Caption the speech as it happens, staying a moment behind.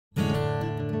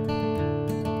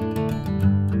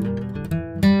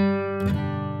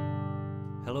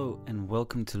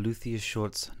welcome to Luthier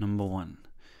Shorts number 1.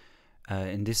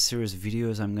 In this series of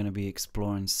videos I'm going to be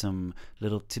exploring some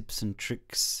little tips and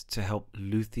tricks to help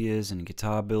luthiers and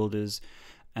guitar builders,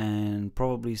 and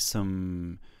probably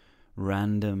some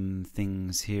random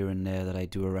things here and there that I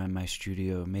do around my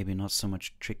studio. Maybe not so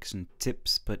much tricks and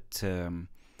tips, but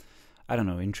I don't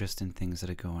know, interesting things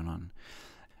that are going on.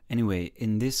 Anyway,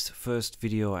 in this first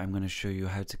video I'm going to show you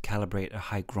how to calibrate a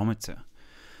hygrometer.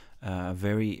 A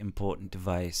very important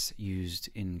device used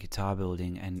in guitar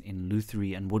building and in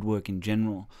luthiery and woodwork in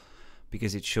general,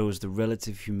 because it shows the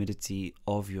relative humidity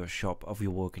of your shop, of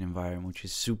your working environment, which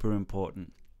is super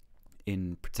important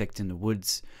in protecting the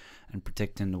woods and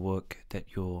protecting the work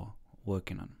that you're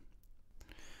working on.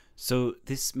 So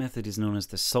this method is known as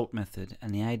the salt method,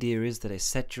 and the idea is that a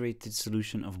saturated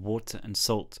solution of water and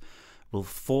salt will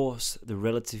force the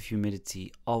relative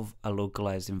humidity of a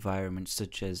localized environment,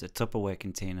 such as a Tupperware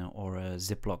container or a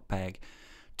Ziploc bag,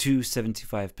 to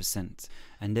 75%.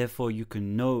 And therefore you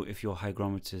can know if your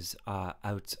hygrometers are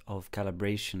out of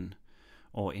calibration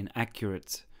or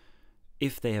inaccurate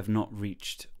if they have not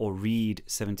reached or read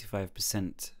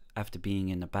 75% after being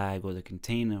in the bag or the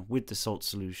container with the salt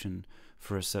solution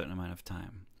for a certain amount of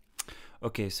time.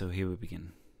 Okay, so here we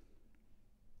begin.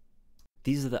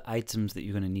 These are the items that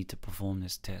you're going to need to perform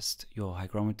this test. Your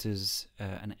hygrometers,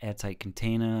 an airtight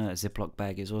container, a Ziploc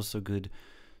bag is also good,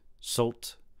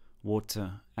 salt,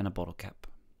 water, and a bottle cap.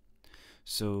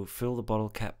 So fill the bottle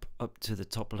cap up to the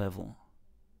top level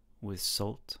with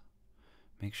salt.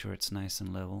 Make sure it's nice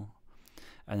and level.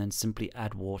 And then simply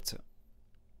add water.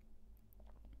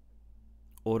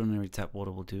 Ordinary tap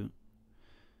water will do.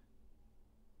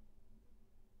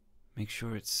 Make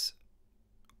sure it's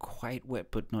quite wet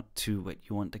but not too wet.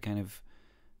 You want the kind of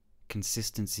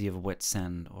consistency of wet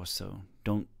sand or so.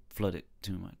 Don't flood it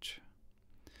too much.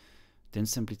 Then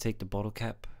simply take the bottle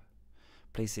cap,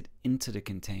 place it into the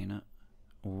container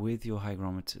with your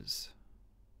hygrometers.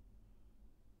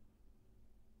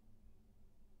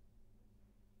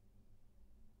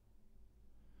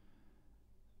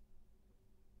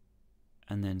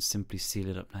 And then simply seal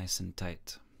it up nice and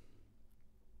tight.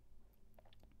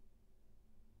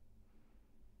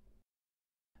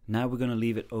 Now we're going to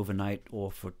leave it overnight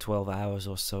or for 12 hours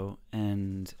or so,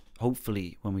 and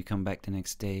hopefully when we come back the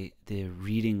next day the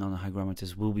reading on the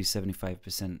hygrometers will be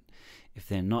 75%. If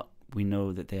they're not, we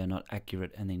know that they are not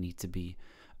accurate and they need to be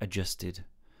adjusted.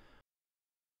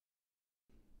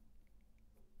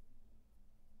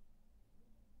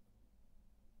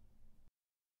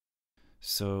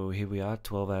 So here we are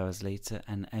 12 hours later,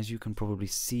 and as you can probably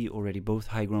see already, both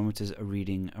hygrometers are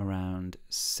reading around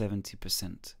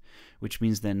 70%, which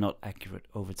means they're not accurate.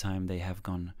 Over time they have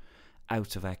gone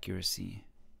out of accuracy.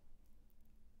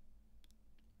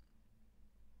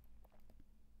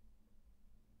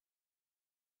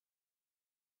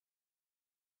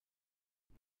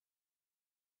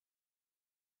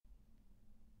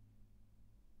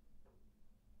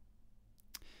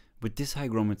 With this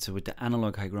hygrometer, with the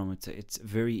analog hygrometer, it's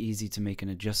very easy to make an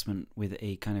adjustment with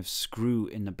a kind of screw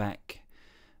in the back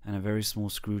and a very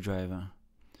small screwdriver.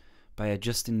 By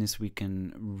adjusting this, we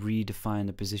can redefine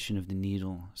the position of the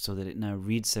needle so that it now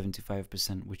reads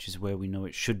 75%, which is where we know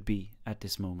it should be at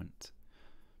this moment.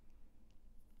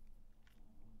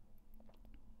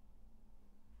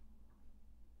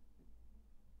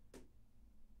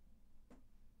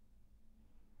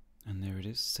 And there it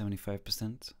is,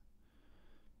 75%.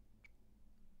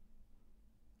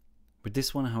 With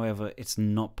this one, however, it's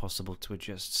not possible to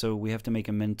adjust, so we have to make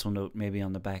a mental note, maybe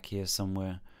on the back here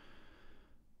somewhere,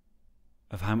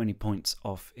 of how many points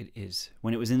off it is.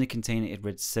 When it was in the container it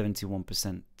read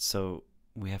 71%, so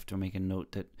we have to make a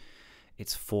note that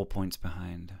it's 4 points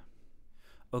behind.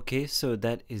 Okay, so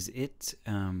that is it.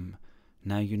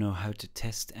 Now you know how to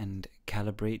test and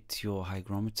calibrate your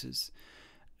hygrometers,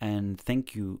 and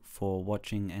thank you for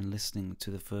watching and listening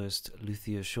to the first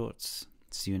Luthier Shorts.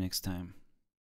 See you next time.